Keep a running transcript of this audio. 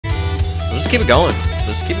We'll just keep it going.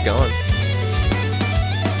 Just keep it going.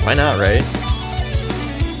 Why not, right?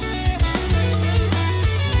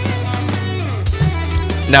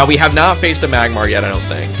 Now, we have not faced a Magmar yet, I don't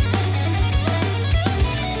think.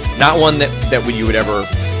 Not one that you would ever,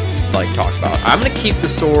 like, talk about. I'm gonna keep the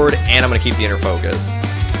sword, and I'm gonna keep the inner focus.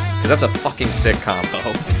 Because that's a fucking sick combo.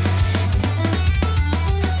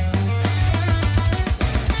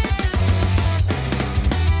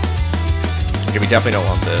 Okay, we definitely don't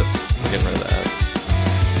want this. We're getting rid of that.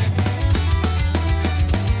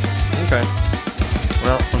 Okay.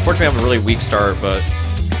 Well, unfortunately I have a really weak start, but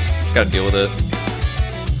just gotta deal with it.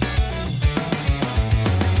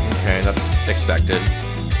 Okay, that's expected.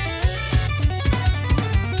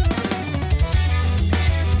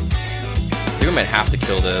 I think we might have to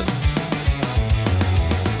kill this.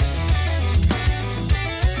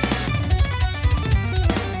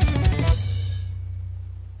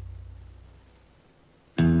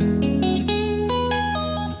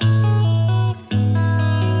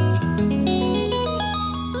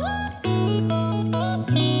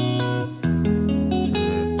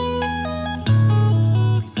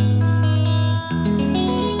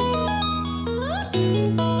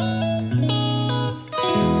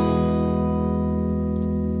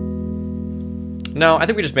 No, I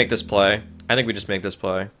think we just make this play. I think we just make this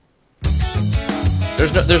play.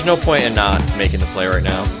 There's no point in not making the play right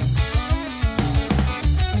now.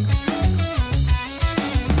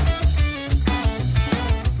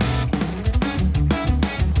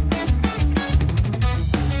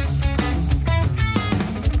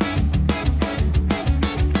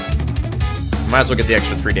 Might as well get the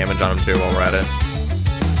extra 3 damage on him too while we're at it.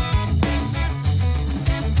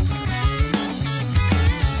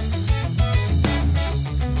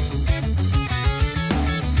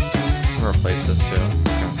 Replace this too.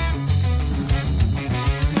 Okay.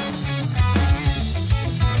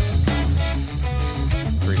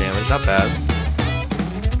 3 damage, not bad.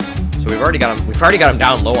 So we've already got him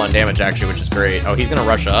down low on damage actually, which is great. Oh, he's gonna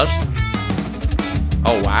rush us?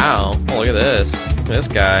 Oh wow. Oh, look at this. Look at this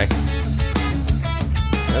guy.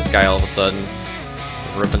 This guy all of a sudden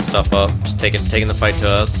ripping stuff up, just taking the fight to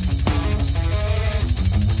us.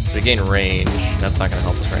 We gain range. That's not gonna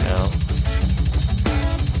help us right now.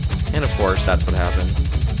 And of course, that's what happened.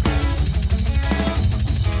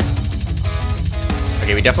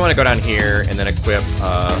 Okay, we definitely want to go down here and then equip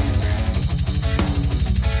our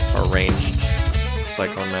ranged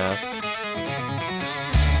Cyclone Mask.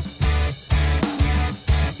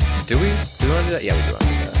 Do we want to do that? Yeah, we do want to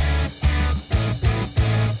do that.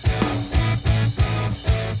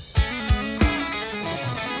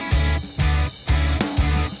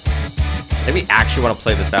 I think we actually want to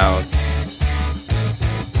play this out.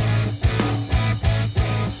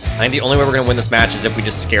 I think the only way we're going to win this match is if we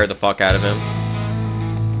just scare the fuck out of him.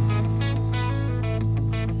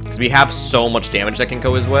 Because we have so much damage that can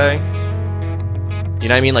go his way. You know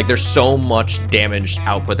what I mean? Like, there's so much damage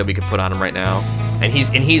output that we could put on him right now. And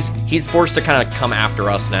he's forced to kind of come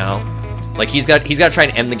after us now. Like, he's got to try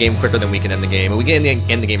and end the game quicker than we can end the game. And we can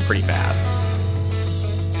end the game pretty fast.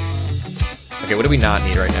 Okay, what do we not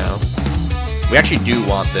need right now? We actually do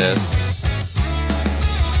want this.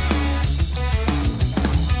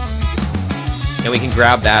 And we can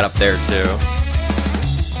grab that up there too.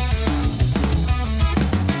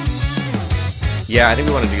 Yeah, I think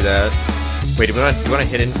we want to do that. Wait, do we want to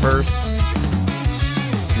hit in first?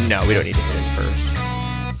 No, we don't need to hit in first.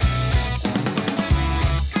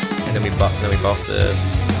 And then we buff this.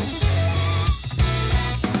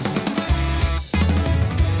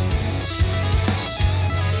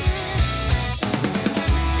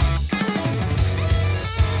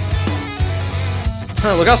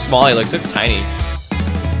 Huh, look how small he looks. He looks tiny.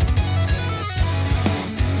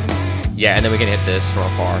 Yeah, and then we can hit this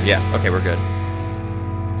from afar. Yeah, okay, we're good.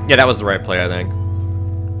 Yeah, that was the right play, I think.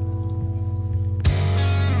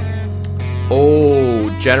 Oh,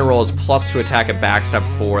 General is +2 attack at backstab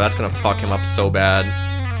 4. That's gonna fuck him up so bad.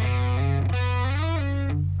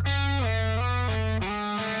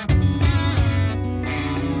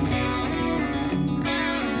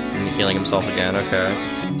 And healing himself again, okay.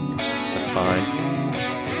 That's fine.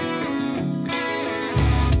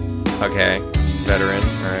 Okay, veteran,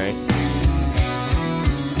 alright.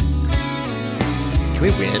 Can we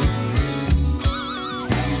win?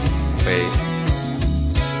 Wait.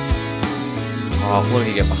 Oh, if we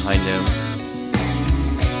can get behind him.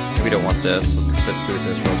 Maybe we don't want this. Let's do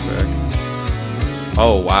this real quick.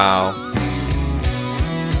 Oh, wow.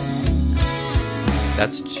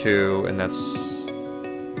 That's 2, and that's...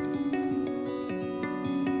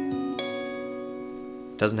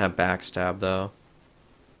 Doesn't have backstab, though.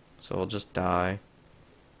 So we'll just die.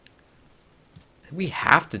 We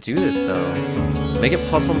have to do this though. Make it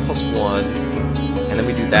 +1/+1, and then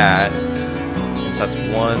we do that. And so that's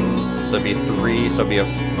 1. So it'd be 3. So it'd be a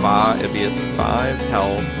 5. It'd be a 5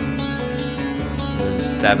 health. And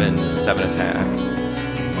 7 attack.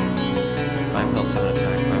 5 health, 7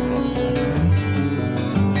 attack. 5 health, 7 attack.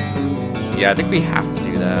 Yeah, I think we have to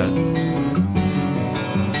do that.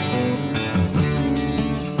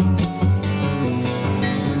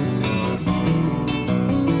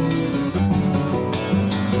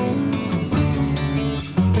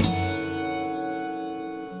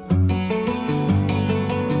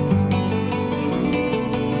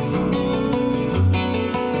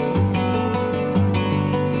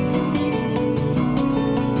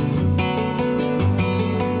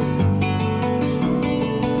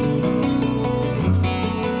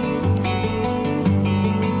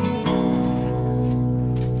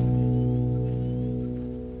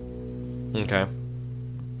 Okay.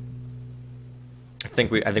 I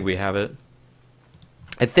think we have it.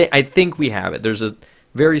 I think we have it. There's a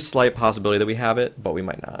very slight possibility that we have it, but we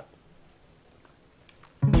might not.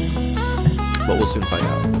 But we'll soon find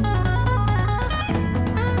out.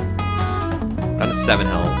 Down to 7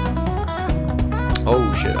 health.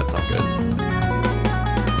 Oh shit, that's not good.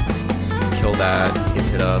 Kill that. He can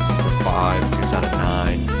hit us for 5. He's down at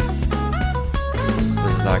 9.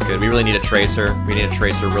 This is not good. We really need a tracer. We need a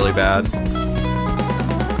tracer really bad.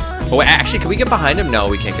 Oh, wait, actually, can we get behind him? No,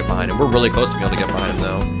 we can't get behind him. We're really close to being able to get behind him,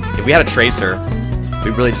 though. If we had a tracer,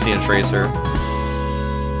 we really just need a tracer.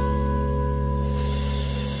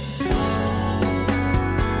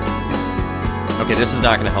 Okay, this is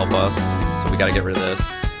not going to help us, so we got to get rid of this.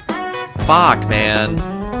 Fuck, man.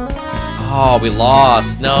 Oh, we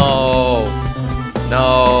lost. No.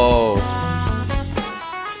 No.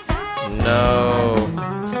 No.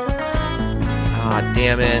 Ah,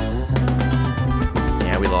 damn it.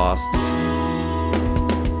 Yeah, we lost.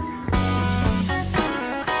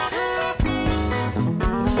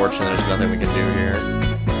 Unfortunately, there's nothing we can do here.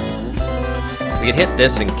 We could hit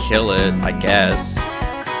this and kill it, I guess.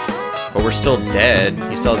 But we're still dead.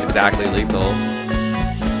 He still is exactly lethal.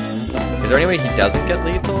 Is there any way he doesn't get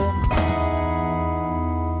lethal?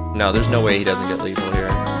 No, there's no way he doesn't get lethal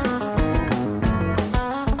here.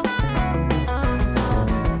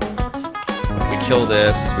 We kill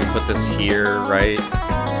this, we put this here, right?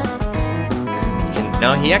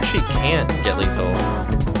 No, he actually can't get lethal.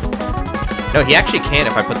 No, he actually can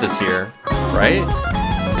if I put this here, right?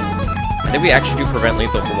 I think we actually do prevent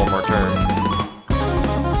lethal for 1 more turn.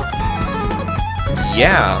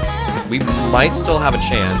 Yeah, we might still have a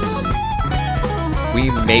chance. We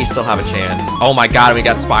may still have a chance. Oh my god, we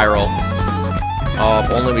got Spiral. Oh, if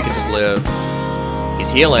only we could just live. He's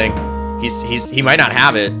healing. He might not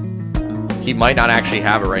have it. He might not actually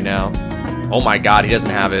have it right now. Oh my god, he doesn't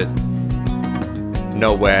have it.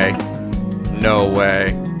 No way. No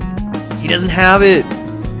way. He doesn't have it.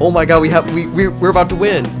 Oh my god, we're about to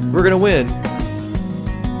win. We're gonna win.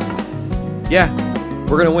 Yeah,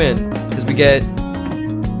 we're gonna win. Because we get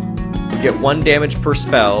 1 damage per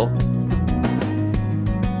spell.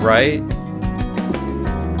 Right?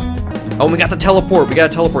 Oh, we got the teleport. We got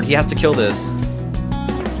a teleport. He has to kill this.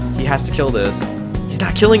 He has to kill this. He's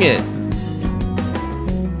not killing it.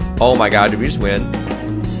 Oh my god, did we just win?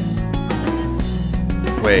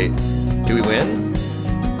 Wait, do we win?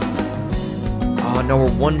 Oh no,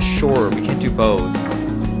 we're 1 short. We can't do both.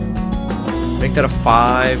 Make that a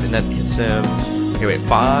 5, and that hits him. Okay, wait,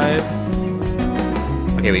 5.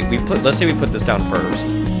 Okay, wait, let's say we put this down first.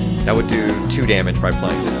 That would do 2 damage by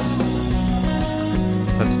playing this.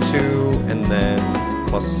 So that's 2, and then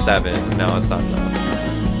plus 7. No, it's not enough.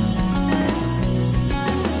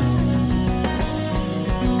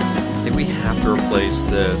 I think we have to replace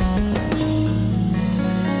this. I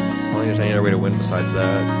don't think there's any other way to win besides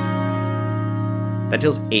that. That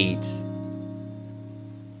deals 8.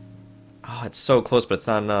 Oh, it's so close, but it's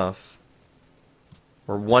not enough.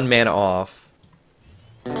 We're 1 mana off.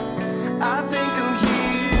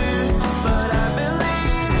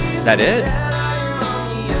 Is that it?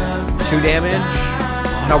 2 damage?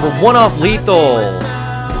 Oh, no, we're 1 off lethal.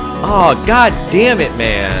 Oh, god damn it,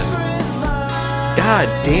 man. God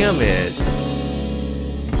damn it.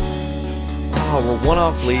 Oh, we're 1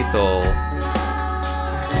 off lethal.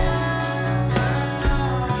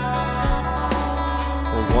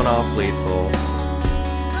 We're 1 off lethal.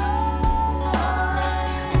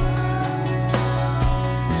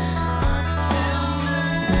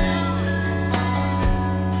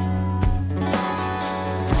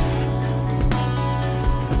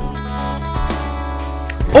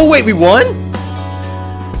 Oh wait, we won?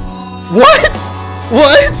 What?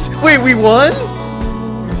 What? Wait, we won?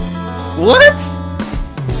 What?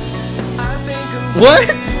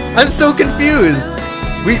 What? I'm so confused.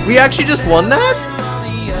 We actually just won that?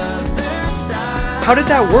 How did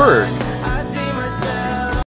that work?